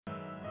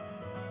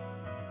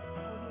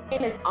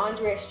name is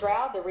Andrea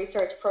Stroud, the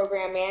Research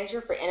Program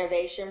Manager for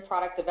Innovation,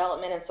 Product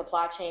Development, and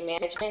Supply Chain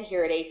Management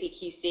here at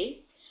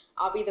APQC.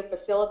 I'll be the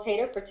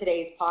facilitator for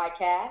today's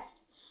podcast.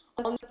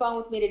 On the phone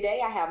with me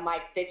today, I have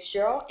Mike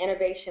Fitzgerald,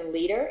 Innovation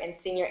Leader and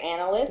Senior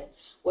Analyst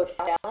with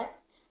Talent.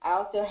 I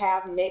also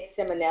have Mick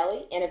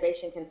Simonelli,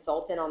 Innovation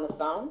Consultant on the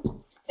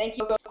phone. Thank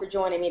you both for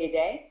joining me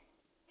today.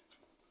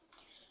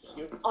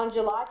 On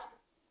July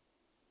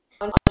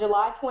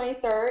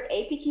 23rd,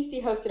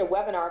 APQC hosted a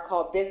webinar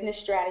called Business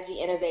Strategy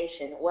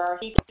Innovation, where our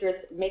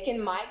speakers Mick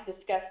and Mike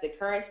discussed the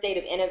current state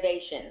of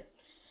innovation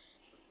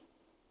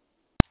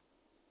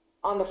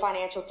on the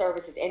financial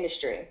services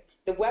industry.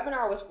 The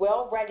webinar was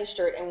well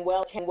registered and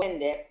well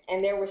attended,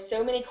 and there were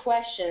so many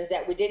questions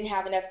that we didn't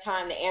have enough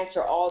time to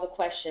answer all the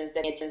questions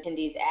that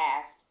attendees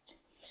asked.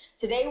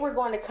 Today we're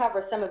going to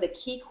cover some of the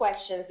key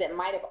questions that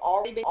might have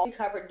already been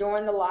covered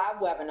during the live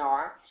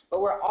webinar,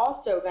 but we're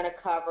also going to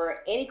cover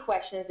any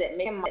questions that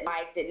Mick and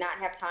Mike did not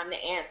have time to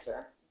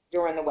answer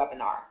during the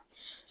webinar.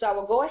 So I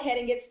will go ahead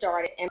and get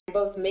started, and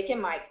both Mick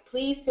and Mike,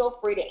 please feel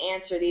free to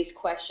answer these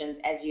questions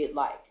as you'd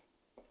like.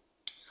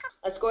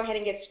 Let's go ahead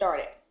and get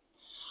started.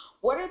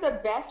 What are the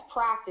best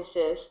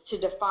practices to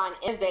define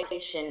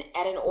innovation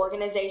at an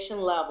organization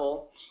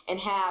level and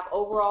have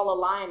overall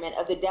alignment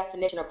of the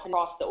definition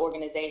across the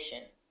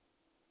organization?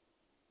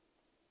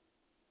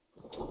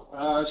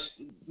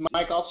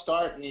 Mike, I'll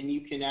start and then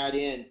you can add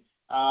in.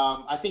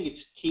 I think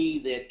it's key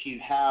that you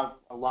have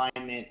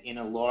alignment in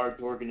a large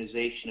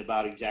organization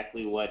about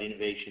exactly what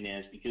innovation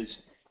is, because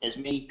as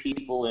many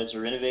people as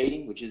are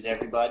innovating, which is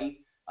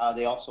everybody,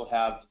 they also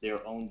have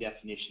their own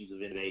definitions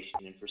of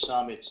innovation. And for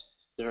some, it's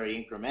the very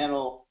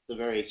incremental, the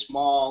very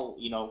small,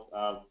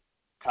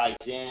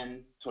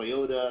 Kaizen,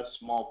 Toyota,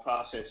 small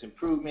process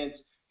improvements.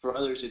 For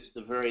others, it's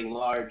the very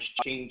large,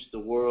 change the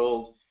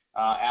world,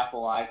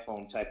 Apple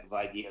iPhone type of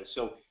ideas.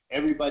 So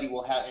everybody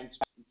will have, and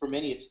for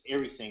many it's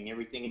everything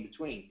in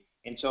between.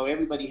 And so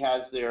everybody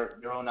has their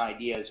own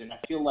ideas, and I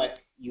feel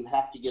like you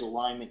have to get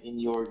alignment in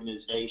the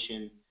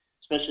organization,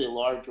 especially a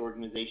large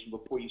organization,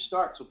 before you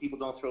start, so people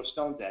don't throw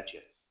stones at you,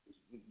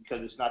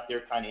 because it's not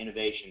their kind of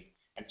innovation.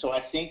 And so I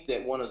think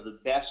that one of the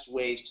best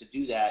ways to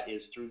do that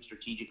is through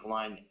strategic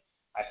alignment.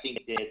 I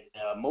think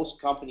that most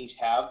companies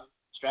have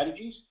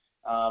strategies,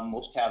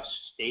 most have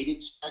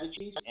stated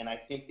strategies, and I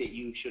think that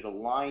you should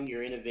align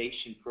your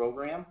innovation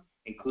program,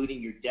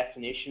 including your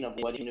definition of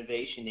what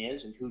innovation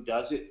is and who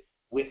does it,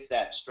 with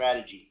that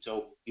strategy.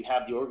 So you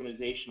have the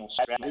organizational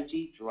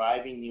strategy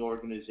driving the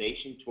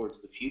organization towards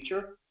the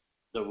future,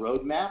 the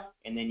roadmap,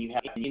 and then you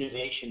have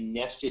innovation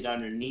nested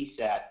underneath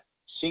that,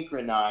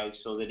 synchronized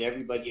so that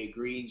everybody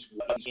agrees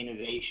what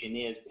innovation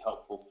is to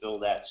help fulfill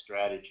that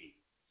strategy.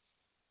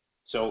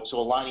 So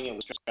aligning it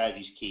with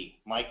strategy is key.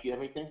 Mike, do you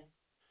have anything?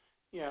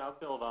 Yeah, I'll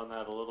build on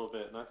that a little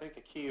bit. And I think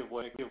the key of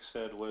what you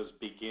said was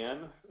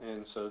begin.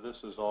 And so this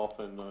is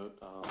often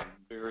a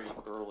very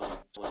early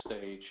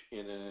stage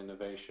in an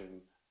innovation,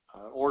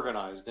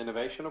 organized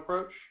innovation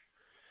approach.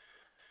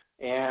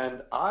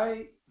 And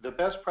the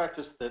best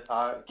practice that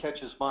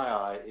catches my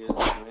eye is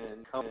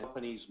when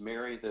companies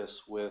marry this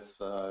with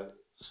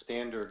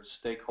standard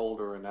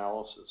stakeholder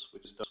analysis,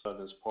 which is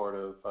done as part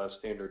of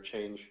standard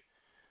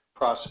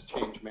process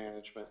change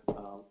management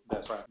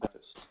best practice.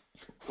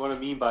 What I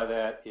mean by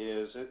that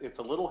is it's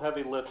a little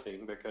heavy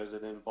lifting because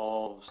it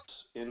involves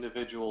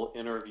individual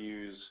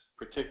interviews,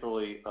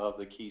 particularly of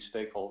the key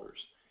stakeholders.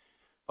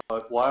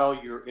 But while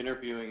you're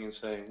interviewing and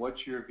saying,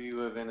 what's your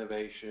view of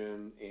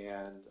innovation,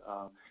 and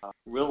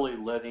really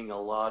letting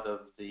a lot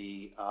of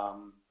the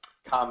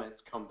comments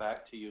come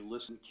back to you,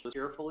 listen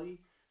carefully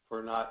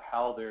for not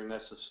how they're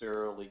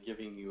necessarily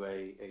giving you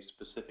a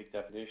specific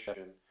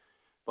definition,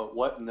 but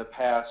what in the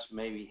past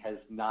maybe has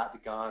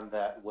not gone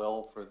that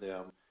well for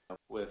them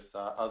with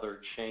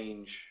other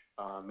change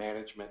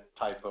management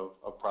type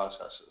of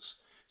processes.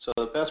 So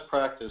the best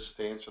practice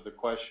to answer the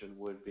question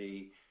would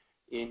be,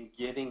 in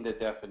getting the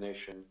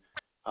definition,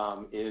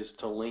 is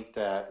to link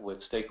that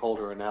with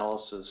stakeholder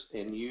analysis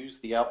and use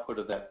the output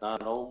of that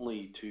not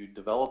only to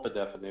develop a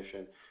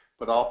definition,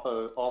 but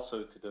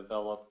also to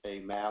develop a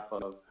map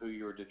of who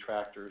your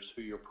detractors,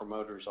 who your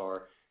promoters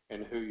are,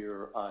 and who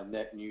your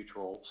net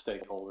neutral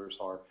stakeholders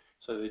are,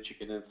 so that you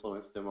can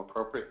influence them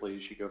appropriately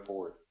as you go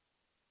forward.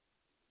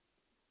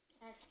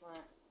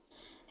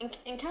 Excellent.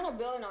 And kind of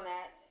building on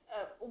that,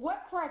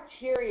 what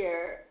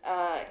criteria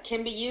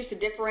can be used to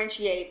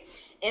differentiate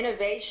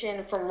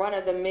innovation from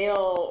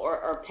run-of-the-mill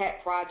or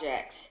pet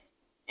projects?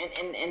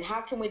 And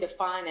how can we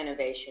define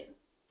innovation?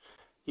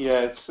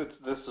 Yeah,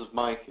 this is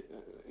Mike.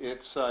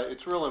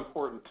 It's real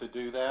important to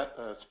do that,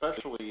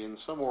 especially in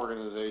some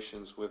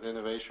organizations with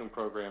innovation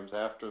programs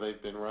after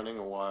they've been running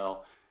a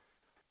while.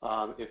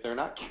 If they're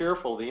not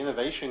careful, the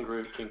innovation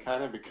group can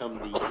kind of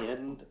become the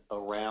end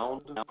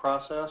around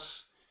process.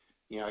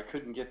 I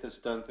couldn't get this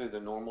done through the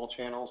normal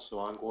channels, so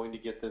I'm going to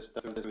get this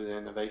done through the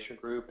innovation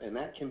group, and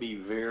that can be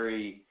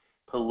very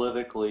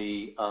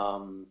politically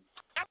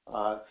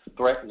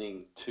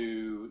threatening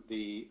to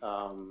the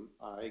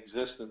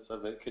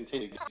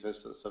continued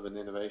existence of an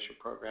innovation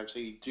program. So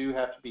you do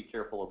have to be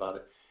careful about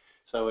it.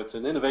 So it's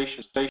an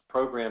innovation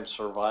program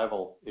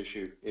survival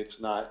issue. It's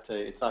not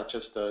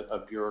just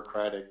a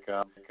bureaucratic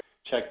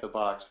check the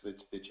box that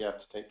you have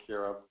to take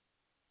care of.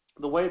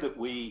 The way that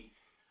we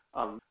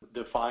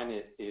define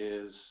it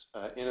is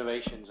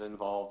innovations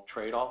involve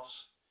trade-offs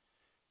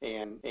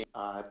and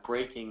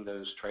breaking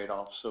those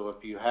trade-offs. So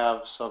if you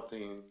have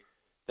something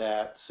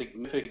that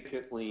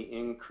significantly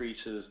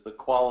increases the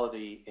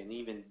quality and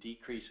even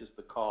decreases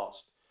the cost,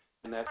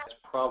 and that's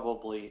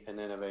probably an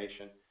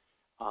innovation.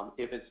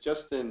 If it's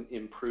just an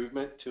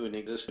improvement to an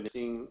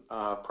existing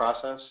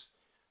process,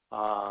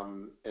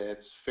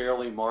 it's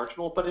fairly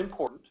marginal but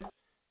important,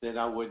 then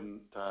I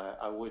wouldn't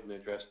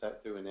address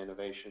that through an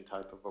innovation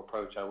type of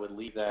approach. I would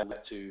leave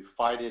that to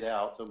fight it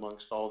out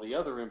amongst all the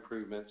other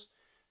improvements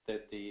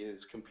that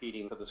is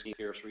competing for the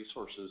scarce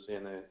resources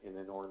in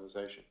an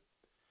organization.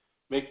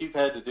 Mick, you've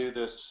had to do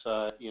this,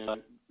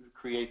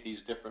 create these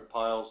different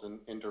piles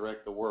and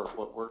direct the work.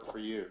 What worked for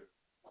you?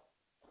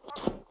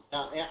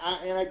 And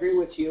I agree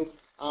with you.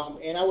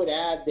 And I would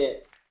add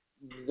that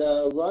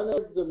the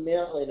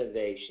run-of-the-mill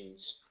innovations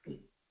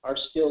are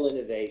still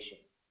innovation.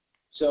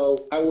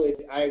 So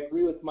I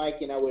agree with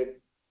Mike, and I would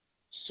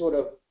sort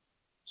of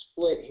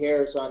split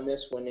hairs on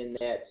this one in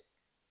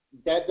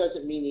that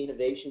doesn't mean the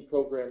innovation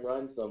program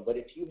runs them. But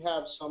if you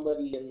have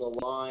somebody in the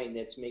line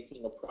that's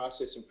making a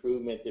process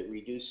improvement that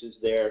reduces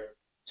their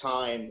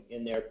time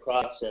in their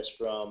process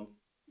from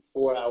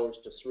 4 hours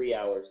to 3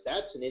 hours,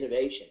 that's an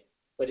innovation.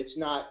 But it's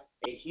not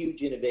a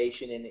huge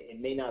innovation, and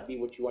it may not be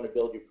what you want to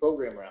build your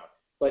program around.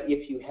 But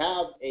if you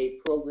have a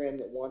program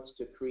that wants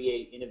to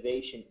create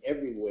innovation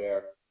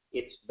everywhere,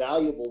 it's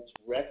valuable to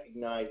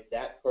recognize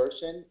that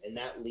person and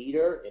that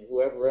leader and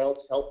whoever else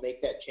helped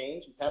make that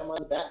change and pat them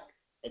on the back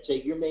and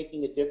say, you're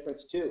making a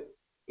difference too.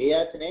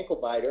 Yeah, it's an ankle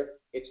biter.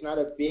 It's not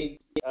a big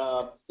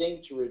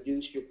thing to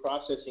reduce your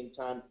processing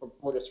time from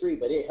 4 to 3,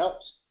 but it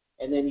helps.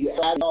 And then you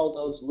add all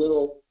those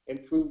little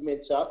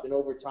improvements up, and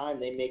over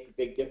time they make a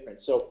big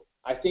difference. So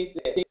I think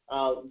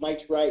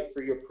Mike's right.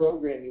 For your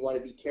program, you want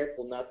to be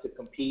careful not to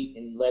compete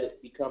and let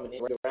it become an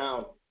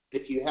round.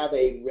 If you have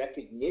a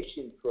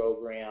recognition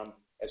program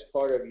as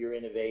part of your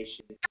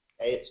innovation,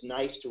 it's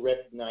nice to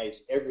recognize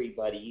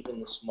everybody, even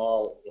the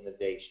small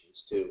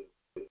innovations too.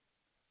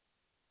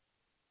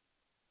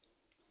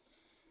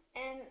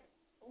 And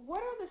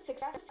what are the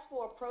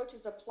successful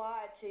approaches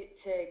applied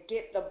to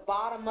get the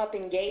bottom-up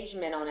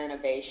engagement on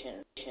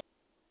innovation?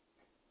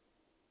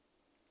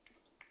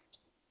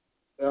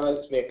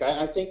 That's Mick.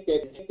 I think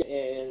that,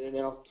 and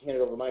then I'll hand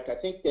it over to Mike, I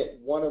think that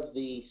one of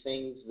the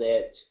things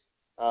that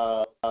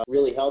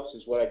really helps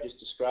is what I just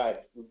described,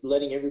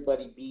 letting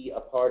everybody be a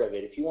part of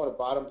it. If you want a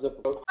bottoms-up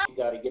approach, you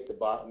got to get the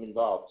bottom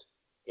involved.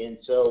 And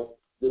so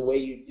the way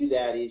you do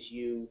that is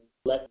you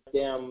let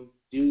them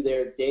do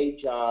their day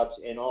jobs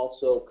and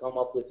also come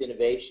up with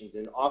innovations.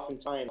 And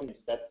oftentimes,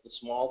 that's the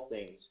small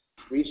things.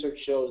 Research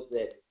shows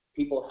that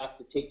people have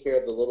to take care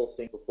of the little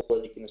things before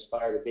they can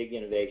aspire to big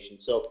innovation.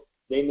 So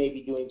they may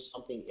be doing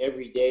something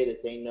every day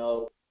that they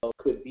know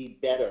could be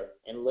better,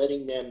 and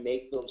letting them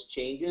make those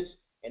changes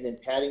and then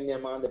patting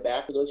them on the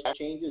back of those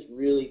changes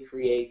really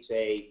creates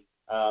a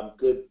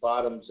good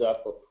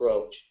bottoms-up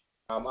approach.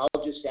 I'll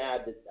just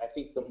add that I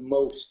think the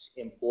most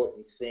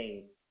important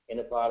thing in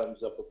a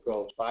bottoms-up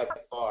approach, by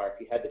far, if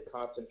you had to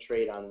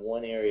concentrate on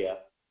one area,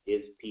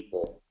 is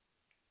people.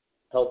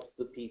 Help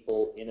the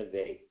people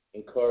innovate,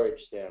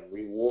 encourage them,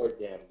 reward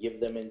them, give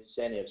them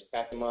incentives,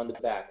 pat them on the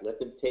back, let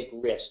them take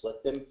risks,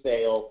 let them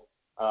fail,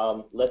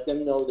 let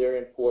them know they're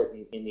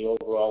important in the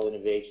overall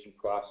innovation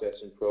process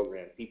and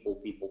program. People,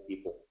 people,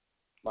 people.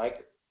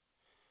 Mike?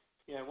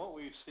 Yeah, and what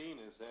we've seen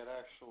is that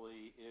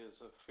actually is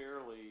a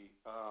fairly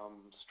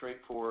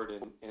straightforward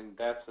and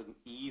that's an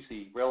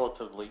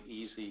relatively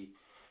easy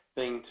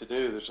thing to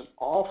do. There's an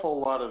awful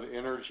lot of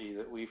energy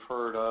that we've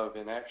heard of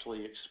and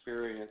actually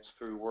experienced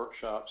through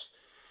workshops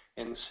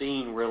and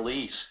seen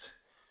released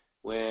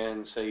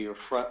when, say, your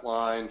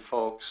frontline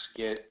folks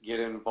get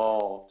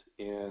involved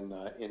in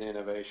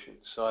innovation.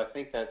 So I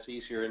think that's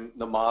easier. And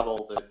the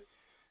model that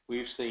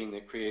we've seen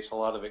that creates a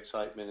lot of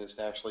excitement is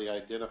to actually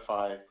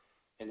identify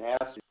and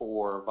ask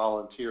for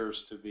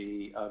volunteers to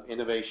be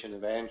innovation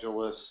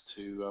evangelists,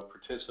 to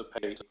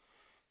participate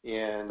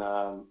in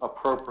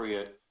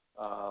appropriate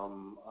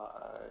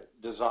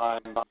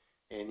design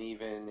and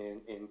even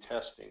in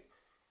testing.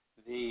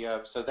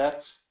 So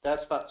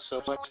that's not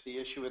so much the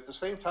issue. At the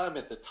same time,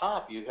 at the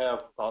top, you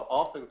have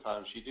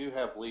oftentimes you do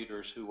have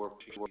leaders who are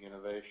pursuing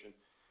innovation.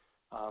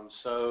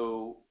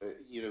 So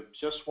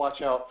just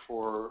watch out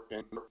for,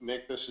 and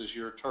Mick, this is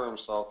your term,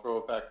 so I'll throw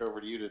it back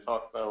over to you to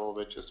talk about it a little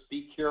bit. Just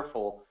be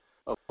careful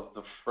of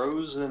the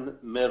frozen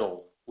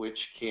middle, which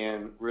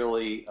can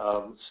really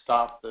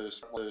stop those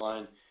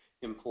line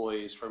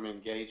employees from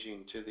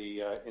engaging to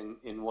the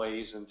in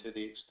ways and to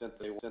the extent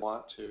they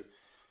want to.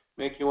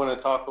 Mick, you want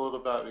to talk a little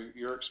about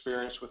your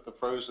experience with the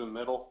frozen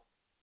middle?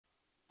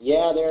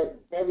 Yeah, they're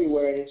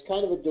everywhere, and it's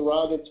kind of a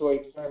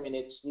derogatory term, and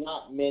it's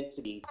not meant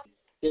to be.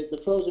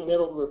 The frozen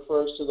middle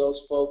refers to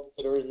those folks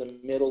that are in the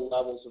middle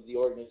levels of the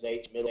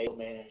organization, middle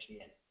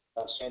management,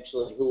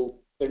 essentially, who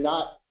they're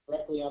not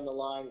directly on the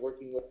line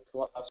working with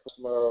the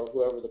customer or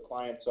whoever the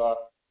clients are.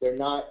 They're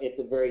not at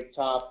the very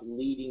top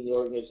leading the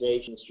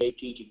organization,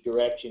 strategic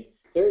direction.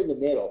 They're in the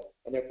middle,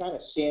 and they're kind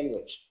of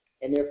sandwiched.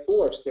 And they're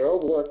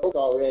overworked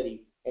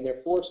already, and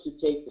they're forced to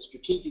take the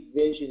strategic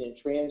vision and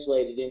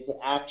translate it into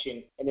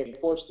action, and they're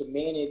forced to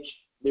manage,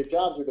 their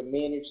jobs are to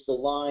manage the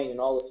line and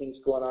all the things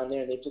going on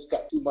there, and they've just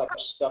got too much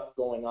stuff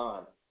going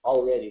on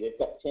already. They've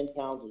got 10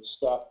 pounds of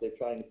stuff they're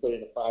trying to put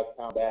in a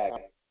 5-pound bag.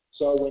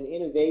 So when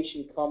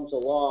innovation comes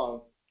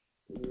along,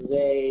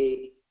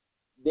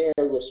 they're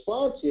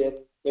responsive,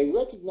 they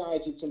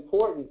recognize it's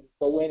important,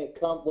 but when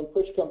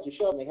push comes to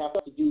shove and they have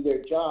to do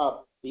their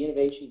job, the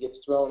innovation gets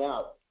thrown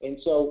out. And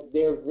so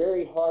they're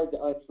very hard to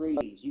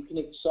unfreeze. You can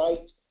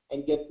excite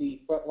and get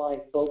the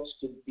frontline folks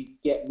to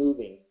get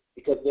moving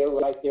because they're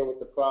right there with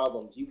the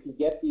problems. You can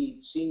get the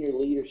senior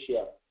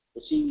leadership,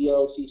 the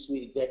CEO,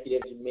 C-suite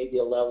executives, and maybe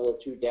a level or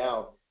two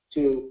down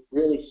to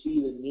really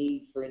see the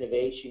need for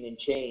innovation and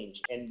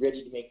change and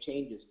ready to make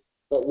changes.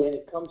 But when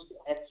it comes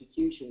to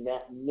execution,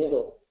 that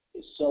middle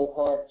is so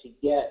hard to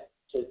get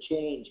to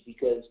change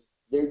because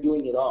they're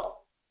doing it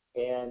all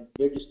and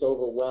they're just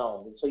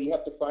overwhelmed. And so you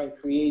have to find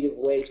creative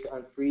ways to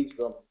unfreeze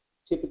them.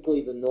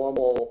 Typically the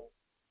normal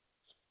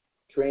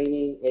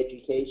training,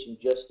 education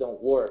just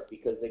don't work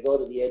because they go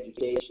to the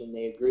education,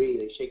 they agree,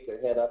 they shake their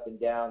head up and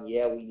down,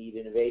 yeah, we need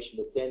innovation,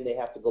 but then they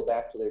have to go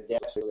back to their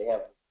desk where they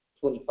have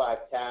 25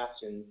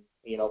 tasks and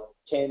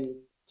 10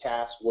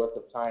 tasks worth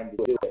of time to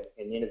do it,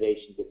 and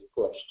innovation gets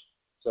pushed.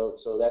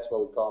 So that's why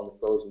we call them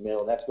the frozen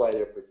middle. That's why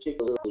they're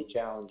particularly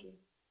challenging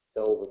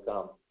to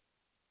overcome.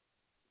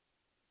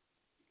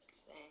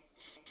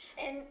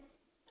 And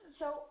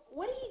so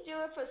what do you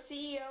do if a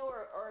CEO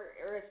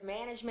or if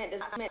management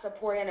does not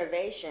support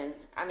innovation?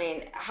 I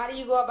mean, how do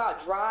you go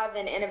about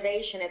driving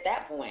innovation at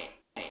that point?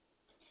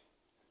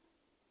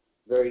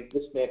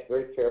 This meant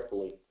very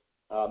carefully.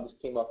 This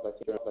came up, I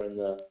think, in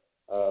the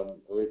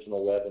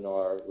original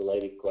webinar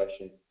related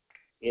question.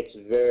 It's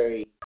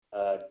very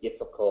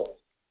difficult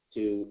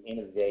to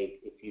innovate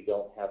if you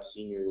don't have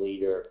senior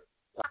leader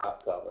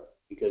top cover,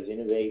 because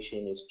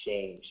innovation is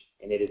change,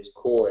 and at its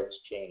core it's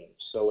change.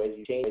 So as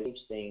you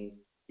change things,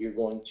 you're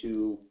going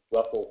to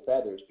ruffle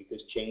feathers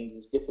because change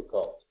is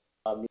difficult.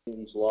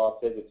 Newton's law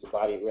of physics, the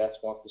body at rest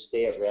wants to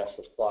stay at rest,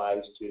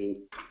 applies to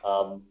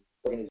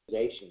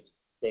organizations.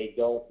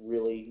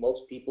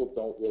 Most people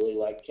don't really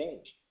like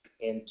change.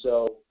 And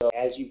so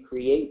as you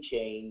create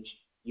change,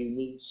 you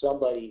need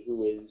somebody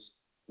who is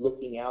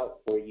looking out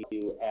for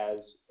you as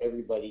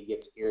everybody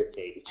gets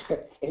irritated.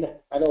 And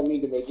I don't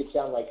mean to make it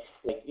sound like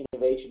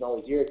innovation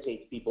always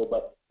irritates people,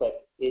 but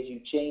as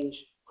you change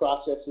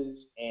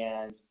processes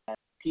and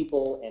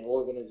people and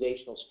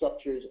organizational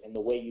structures and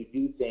the way you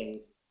do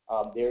things,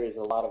 there is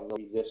a lot of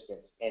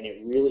resistance. And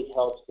it really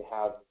helps to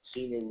have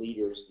senior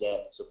leaders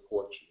that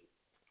support you.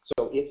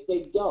 So if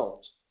they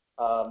don't,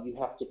 you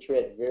have to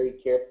tread very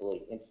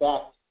carefully. In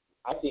fact,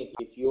 I think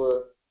if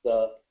you're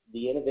the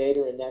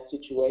innovator in that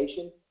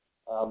situation,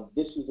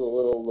 this is a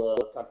little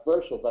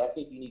controversial, but I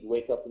think you need to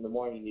wake up in the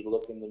morning, you need to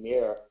look in the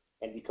mirror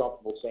and be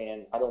comfortable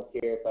saying, I don't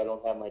care if I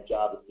don't have my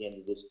job at the end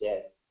of this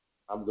day.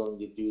 I'm going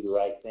to do the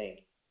right thing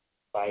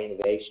by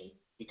innovation.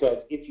 Because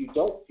if you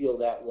don't feel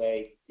that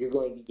way, you're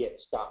going to get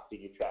stopped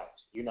in your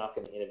tracks. You're not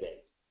going to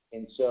innovate.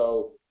 And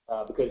so,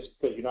 because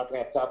you're not going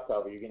to have top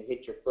cover, you're going to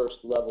hit your first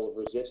level of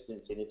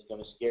resistance and it's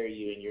going to scare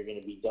you and you're going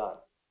to be done.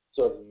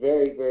 So it's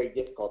very, very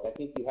difficult. I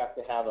think you have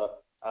to have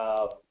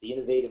the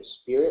innovative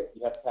spirit,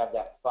 you have to have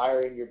that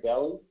fire in your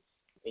belly,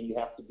 and you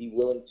have to be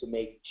willing to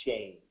make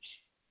change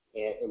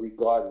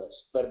regardless.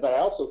 But I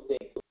also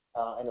think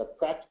on a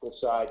practical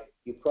side,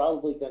 you're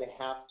probably going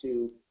to have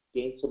to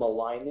gain some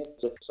alignment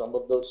with some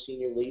of those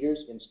senior leaders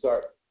and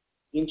start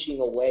inching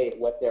away at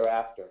what they're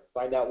after.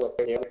 Find out what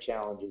their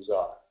challenges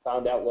are.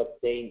 Find out what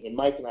and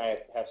Mike and I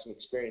have some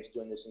experience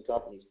doing this in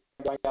companies.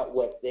 Find out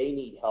what they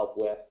need help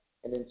with,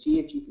 and then see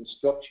if you can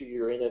structure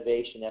your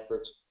innovation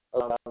efforts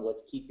around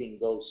what's keeping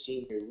those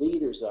senior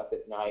leaders up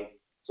at night,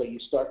 so you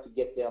start to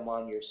get them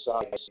on your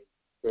side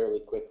fairly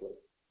quickly.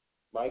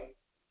 Mike?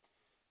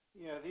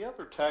 Yeah, the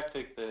other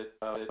tactic that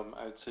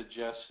I'd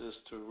suggest is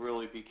to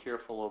really be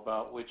careful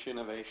about which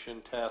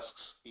innovation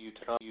tasks you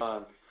take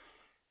on.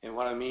 And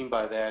what I mean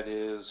by that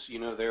is,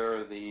 there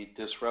are the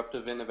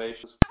disruptive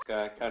innovations,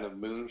 kind of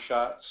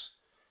moonshots.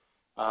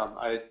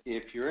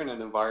 If you're in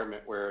an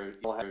environment where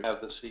you'll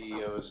have the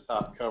CEO as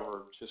top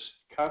cover, just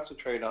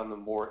concentrate on the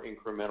more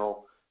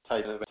incremental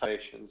type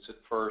innovations at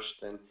first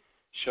and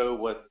show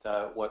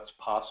what's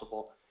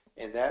possible.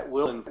 And that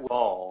will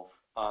involve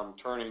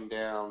turning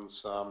down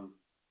some,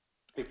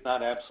 if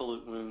not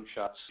absolute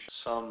moonshots,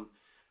 some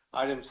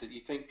items that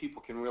you think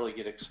people can really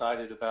get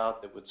excited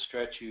about that would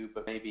stretch you,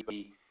 but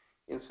maybe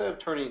instead of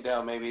turning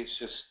down, maybe it's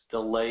just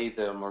delay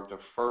them or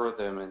defer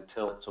them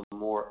until it's a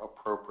more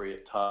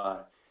appropriate time.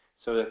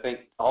 So I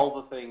think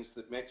all the things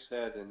that Mick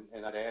said,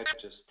 and I'd add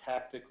just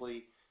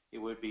tactically, it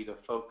would be to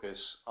focus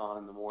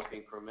on the more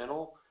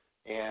incremental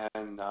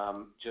and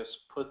just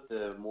put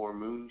the more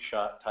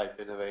moonshot type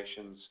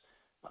innovations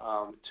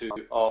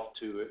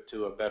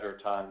to a better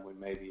time when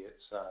maybe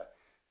it's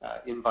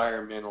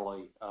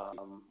environmentally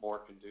more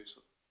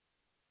conducive.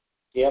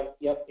 Yep,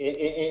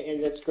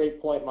 and that's a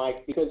great point,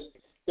 Mike, because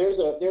there's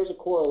a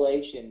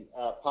correlation,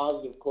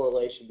 positive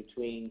correlation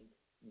between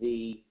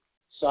the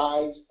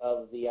size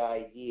of the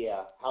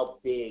idea, how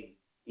big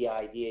the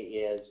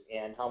idea is,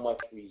 and how much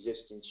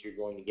resistance you're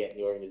going to get in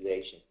the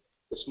organization.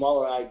 The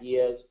smaller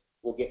ideas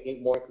will get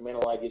more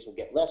incremental ideas will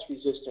get less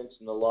resistance,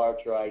 and the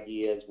larger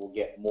ideas will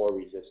get more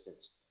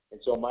resistance.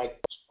 And so Mike's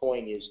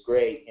point is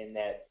great in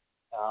that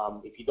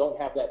if you don't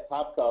have that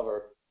top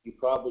cover, you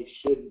probably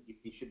shouldn't.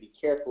 You should be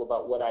careful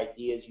about what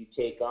ideas you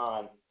take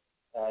on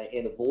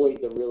and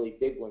avoid the really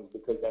big ones,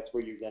 because that's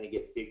where you're going to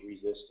get big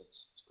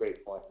resistance. It's a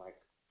great point, Mike.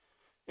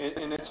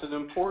 And it's an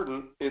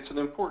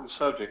important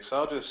subject. So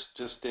I'll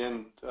just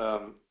end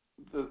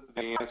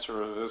the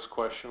answer of this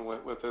question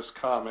with this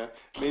comment.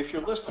 I mean, if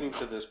you're listening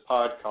to this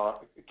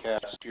podcast,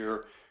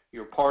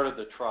 you're part of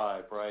the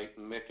tribe, right?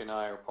 And Mick and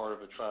I are part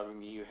of a tribe. I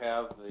mean, you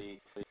have the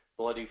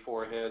bloody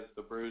foreheads,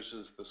 the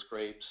bruises, the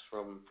scrapes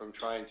from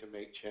trying to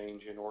make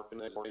change in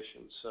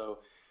organizations. So,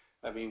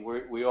 I mean,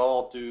 we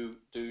all do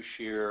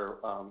share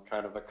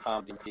kind of a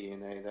common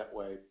DNA that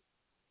way.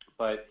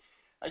 But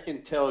I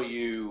can tell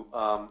you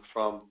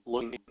from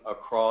looking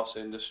across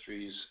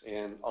industries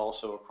and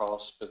also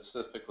across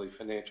specifically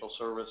financial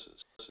services,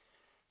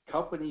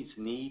 companies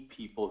need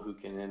people who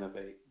can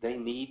innovate. They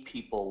need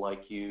people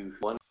like you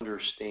who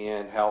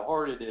understand how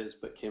hard it is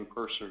but can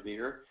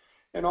persevere,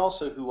 and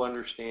also who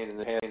understand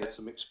and have had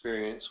some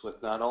experience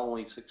with not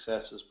only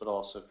successes but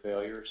also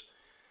failures.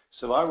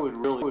 So I would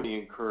really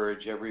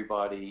encourage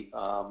everybody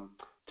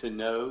to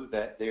know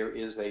that there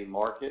is a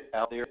market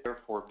out there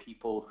for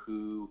people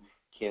who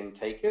can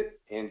take it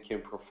and can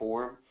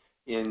perform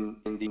in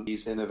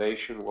these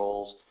innovation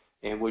roles,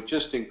 and would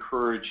just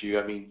encourage you.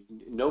 I mean,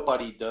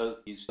 nobody does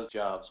these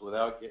jobs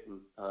without getting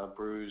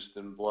bruised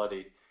and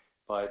bloody,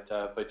 but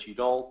you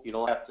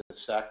don't have to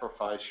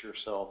sacrifice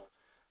yourself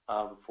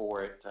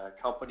for it.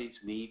 Companies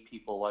need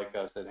people like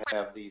us that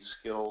have these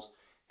skills,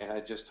 and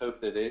I just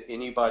hope that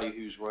anybody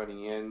who's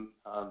running in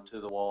to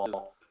the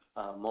wall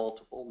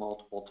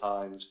multiple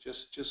times,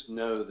 just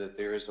know that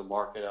there is a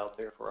market out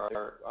there for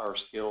our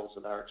skills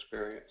and our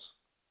experience.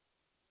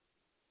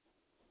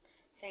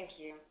 Thank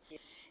you.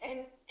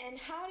 And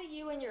how do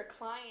you and your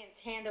clients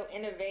handle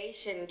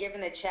innovation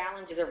given the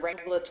challenges of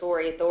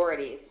regulatory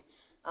authorities?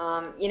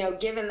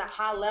 Given the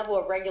high level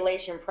of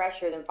regulation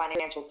pressure in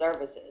financial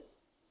services.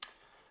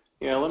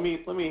 Yeah, let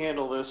me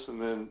handle this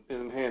and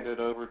then hand it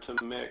over to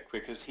Mick,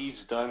 because he's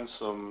done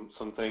some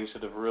things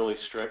that have really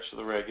stretched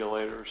the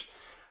regulators.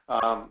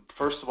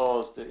 First of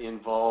all, is to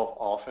involve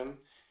often,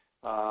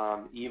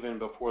 even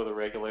before the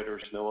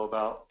regulators know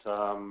about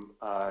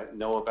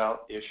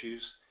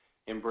issues,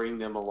 and bring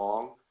them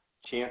along.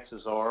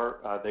 Chances are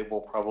they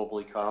will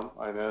probably come.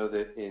 I know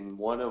that in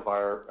one of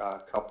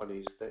our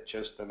companies that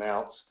just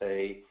announced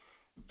a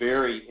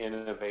very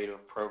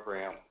innovative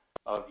program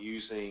of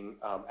using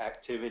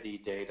activity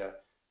data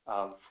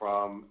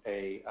from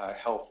a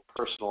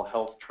personal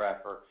health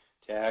tracker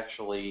to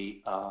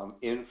actually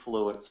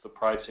influence the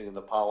pricing of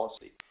the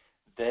policy.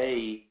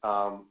 They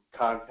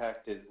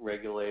contacted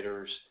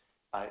regulators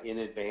in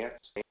advance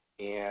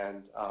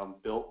and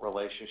built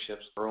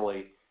relationships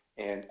early,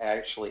 and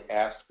actually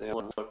asked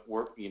them, look,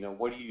 what do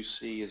you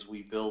see as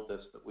we build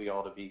this that we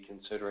ought to be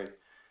considering?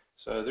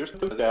 So there's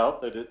no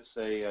doubt that it's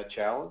a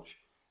challenge,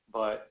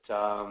 but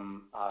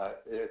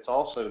it's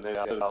also no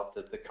doubt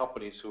that the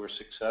companies who are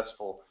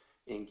successful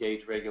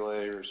engage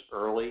regulators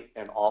early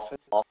and often,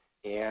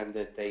 and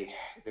that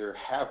there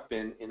have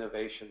been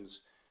innovations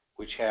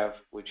which have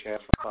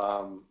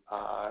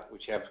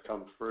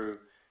come through.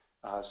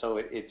 So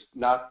it's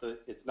not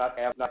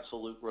an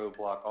absolute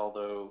roadblock,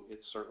 although it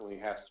certainly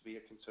has to be a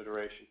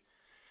consideration.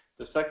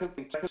 The second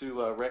thing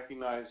to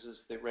recognize is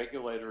that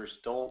regulators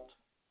don't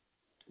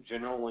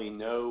generally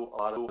know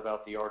a lot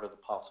about the art of the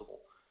possible.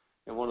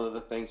 And one of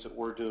the things that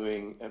we're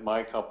doing at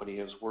my company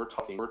is we're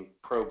talking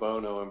pro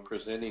bono and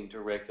presenting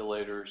to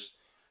regulators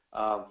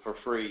for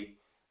free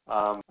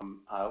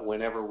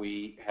whenever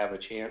we have a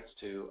chance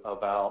to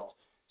about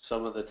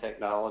some of the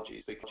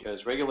technologies,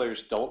 because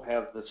regulators don't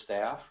have the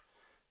staff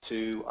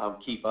to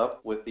keep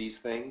up with these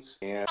things.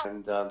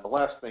 And the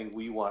last thing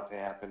we want to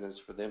happen is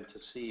for them to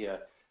see a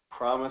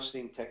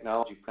promising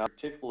technology,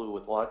 particularly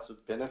with lots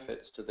of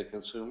benefits to the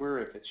consumer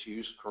if it's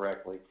used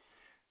correctly,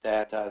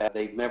 that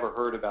they've never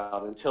heard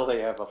about until they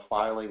have a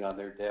filing on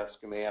their desk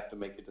and they have to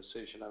make a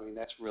decision. I mean,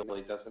 that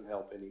really doesn't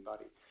help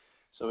anybody.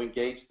 So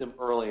engage them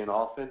early and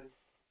often,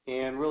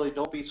 and really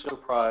don't be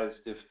surprised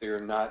if they're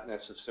not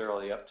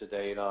necessarily up to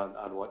date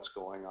on what's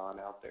going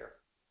on out there.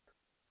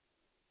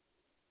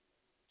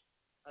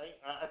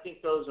 I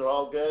think those are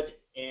all good,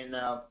 and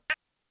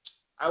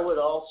I would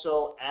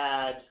also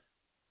add,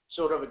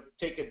 sort of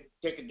take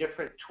a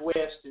different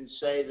twist and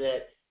say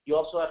that you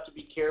also have to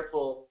be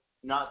careful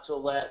not to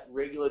let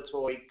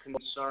regulatory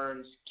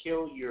concerns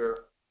kill your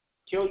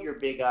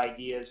big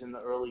ideas in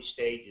the early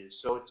stages.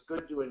 So it's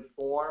good to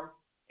inform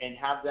and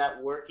have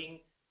that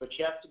working, but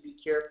you have to be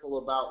careful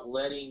about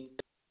letting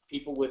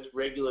people with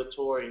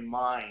regulatory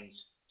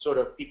minds, sort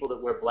of people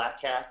that wear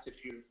black hats, if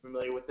you're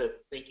familiar with the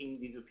thinking,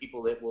 these are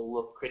people that will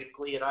look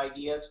critically at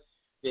ideas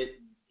that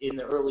in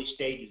the early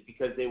stages,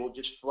 because they will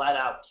just flat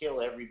out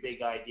kill every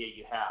big idea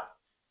you have.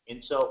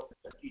 And so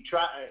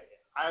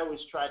I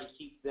always try to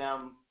keep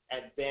them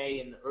at bay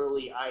in the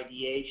early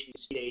ideation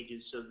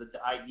stages so that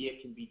the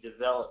idea can be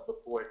developed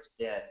before it's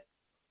dead.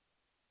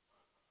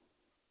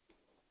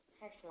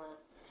 Excellent.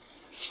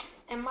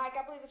 And Mike,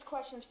 I believe this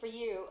question's for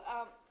you.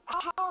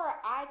 How are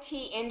IT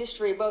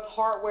industry, both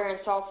hardware and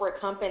software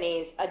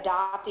companies,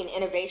 adopting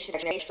innovation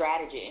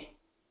strategy?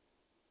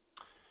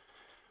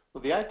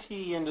 Well, the IT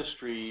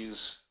industries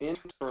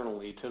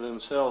internally to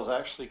themselves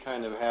actually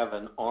kind of have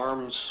an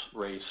arms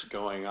race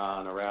going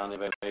on around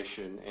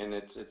innovation, and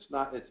it's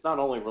not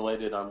only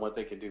related on what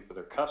they can do for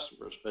their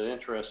customers, but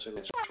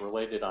interestingly, it's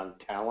related on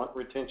talent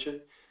retention.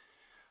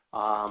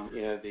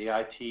 The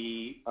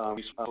IT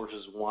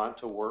resources want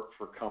to work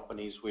for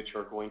companies which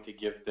are going to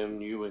give them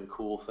new and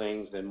cool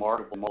things and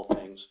marketable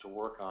things to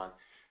work on.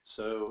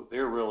 So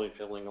they're really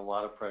feeling a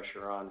lot of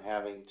pressure on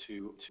having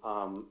to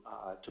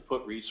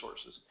put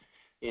resources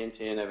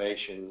into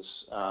innovations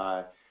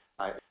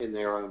in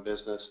their own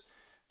business.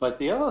 But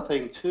the other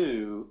thing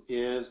too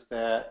is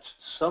that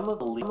some of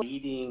the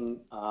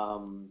leading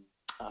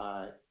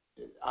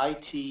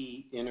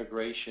IT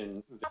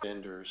integration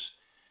vendors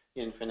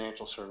in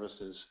financial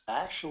services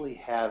actually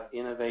have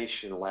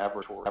innovation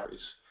laboratories,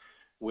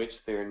 which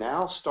they're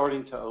now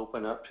starting to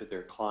open up to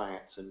their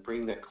clients and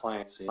bring their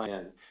clients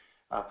in,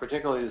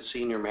 particularly the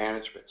senior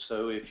management.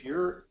 So if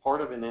you're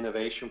part of an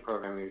innovation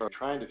program, you're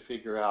trying to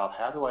figure out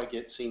how do I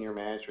get senior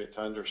management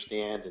to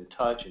understand and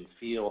touch and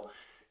feel,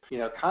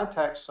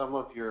 contact some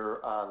of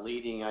your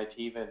leading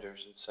IT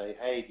vendors and say,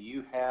 hey, do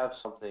you have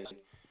something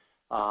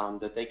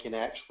that they can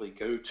actually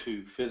go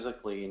to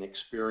physically and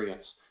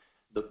experience?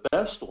 The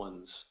best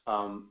ones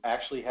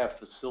actually have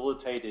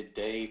facilitated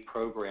day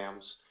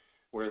programs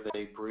where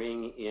they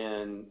bring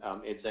in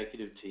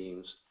executive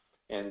teams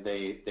and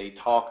they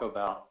talk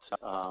about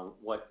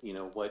what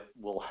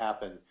will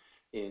happen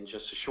in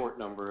just a short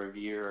number of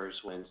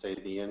years when, say,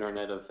 the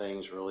Internet of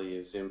Things really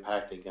is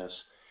impacting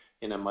us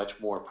in a much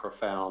more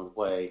profound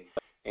way.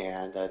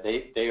 And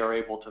they are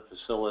able to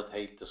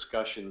facilitate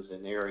discussions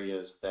in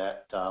areas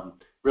that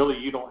really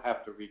you don't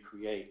have to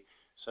recreate.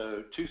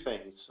 So two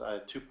things,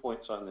 2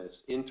 points on this.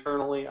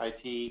 Internally,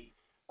 IT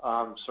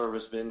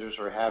service vendors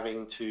are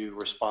having to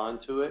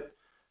respond to it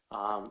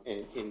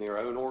in their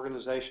own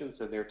organizations,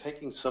 and they're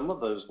taking some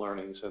of those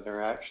learnings and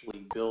they're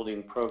actually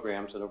building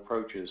programs and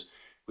approaches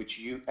which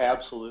you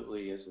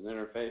absolutely, as an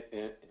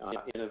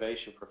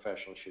innovation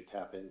professional, should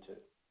tap into.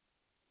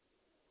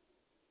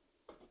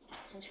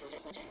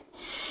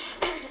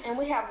 And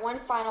we have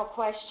one final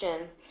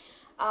question.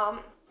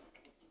 How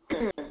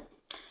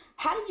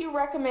do you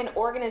recommend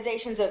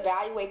organizations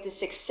evaluate the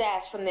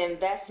success from the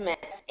investment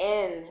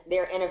in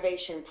their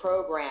innovation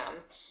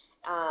program?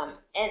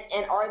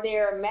 And are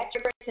there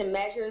metrics and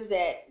measures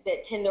that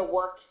tend to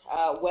work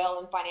well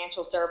in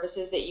financial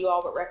services that you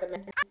all would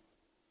recommend?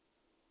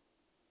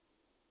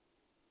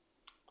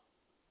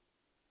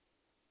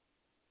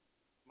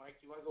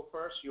 Mike, do you want to go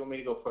first? You want me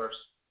to go first?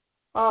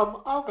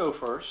 I'll go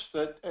first.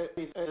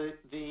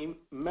 The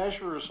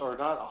measures are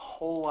not a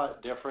whole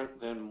lot different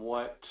than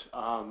what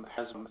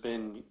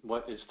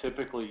what is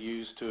typically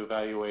used to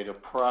evaluate a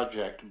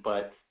project,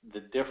 but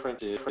the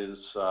difference is,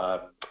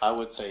 I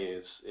would say,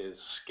 is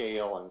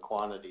scale and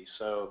quantity.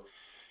 So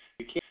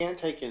you can't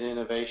take an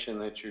innovation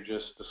that you're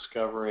just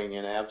discovering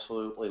and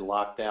absolutely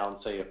lock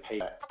down, say, a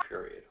payback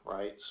period,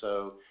 right?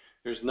 So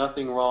there's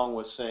nothing wrong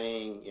with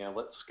saying,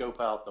 let's scope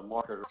out the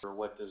market, or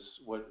what does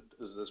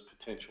this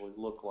potentially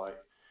look like.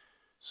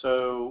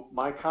 So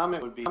my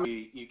comment would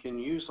be, you can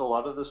use a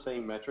lot of the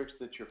same metrics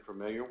that you're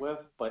familiar with,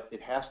 but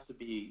it has to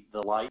be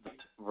the light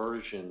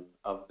version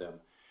of them.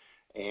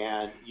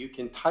 And you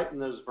can tighten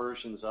those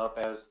versions up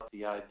as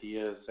the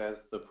ideas, as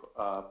the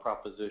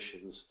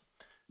propositions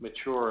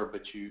mature,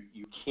 but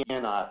you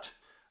cannot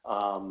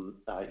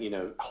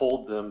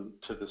hold them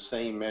to the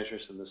same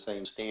measures and the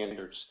same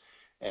standards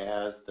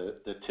as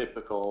the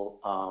typical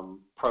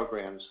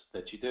programs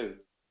that you do.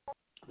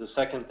 The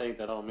second thing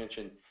that I'll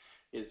mention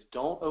is,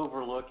 don't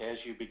overlook,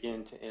 as you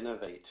begin to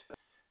innovate,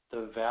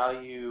 the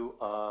value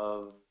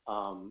of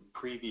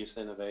previous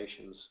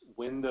innovations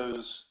when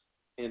those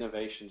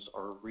innovations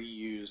are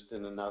reused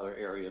in another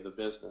area of the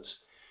business.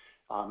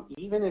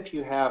 Even if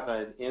you have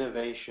an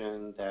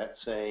innovation that,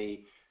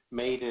 say,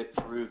 made it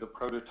through the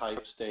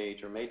prototype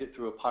stage or made it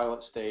through a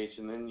pilot stage,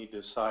 and then you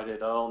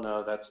decided, oh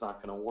no, that's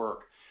not going to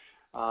work.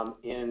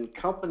 In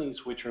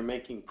companies which are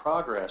making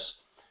progress,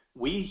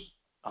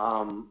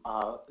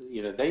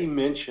 they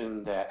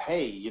mention that,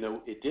 hey,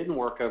 it didn't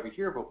work over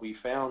here, but we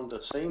found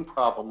the same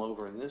problem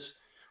over in this,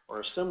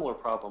 or a similar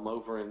problem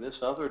over in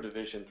this other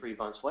division 3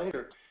 months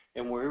later,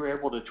 and we were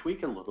able to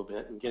tweak a little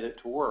bit and get it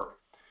to work.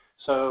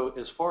 So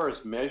as far as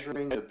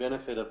measuring the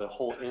benefit of a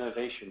whole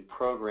innovation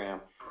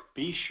program,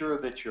 be sure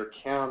that you're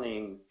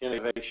counting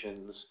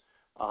innovations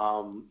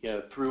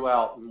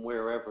throughout and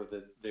wherever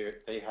that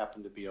they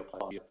happen to be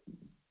applied.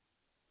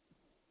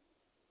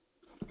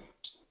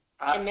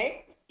 And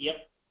Mick?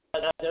 Yep,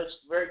 that's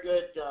very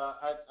good.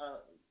 I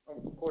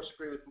of course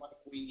agree with Mike.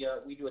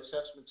 We do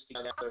assessments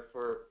together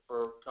for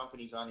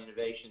companies on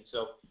innovation,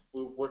 so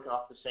we're working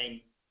off the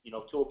same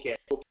toolkit.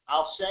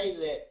 I'll say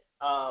that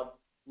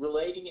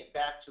relating it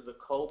back to the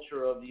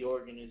culture of the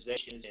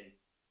organization and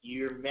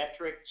your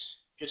metrics,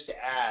 just to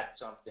add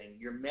something,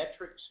 your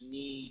metrics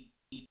need,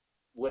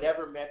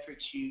 whatever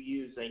metrics you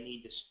use, they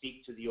need to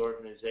speak to the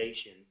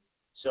organization.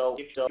 So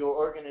if your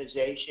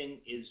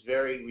organization is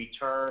very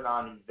return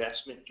on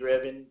investment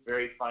driven,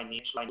 very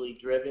financially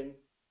driven,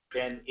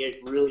 then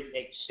it really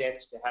makes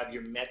sense to have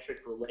your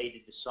metric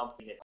related to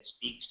something that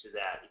speaks to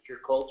that. If your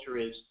culture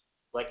is,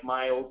 like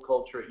my old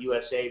culture at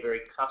USA, very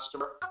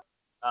customer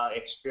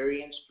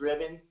experience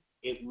driven,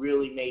 it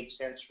really made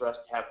sense for us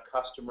to have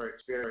customer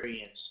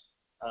experience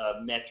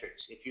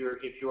metrics. If your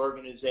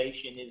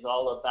organization is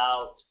all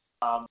about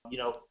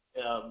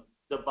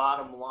the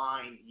bottom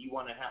line, you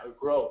want to have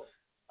growth.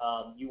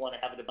 You want to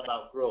have it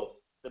about growth.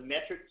 The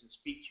metrics that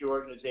speak to your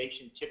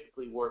organization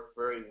typically work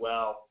very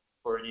well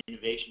for an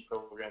innovation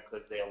program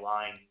because they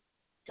align,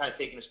 kind of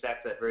taking us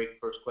back to that very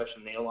first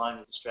question, they align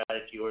with the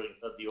strategy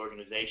of the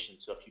organization.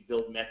 So if you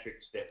build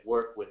metrics that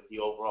work with the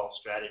overall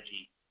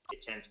strategy,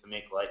 it tends to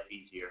make life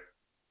easier.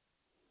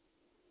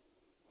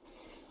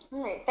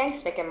 All right,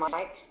 thanks, Mick and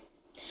Mike.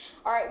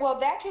 All right, well,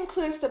 that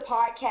concludes the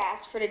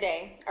podcast for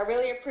today. I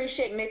really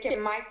appreciate Mick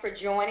and Mike for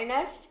joining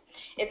us.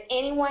 If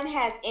anyone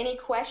has any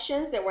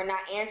questions that were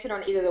not answered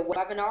on either the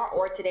webinar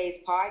or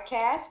today's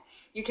podcast,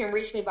 you can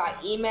reach me by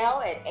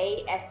email at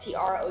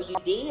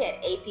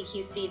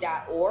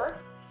astroud@apqc.org.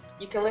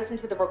 You can listen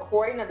to the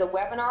recording of the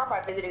webinar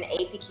by visiting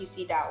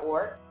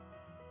apqc.org.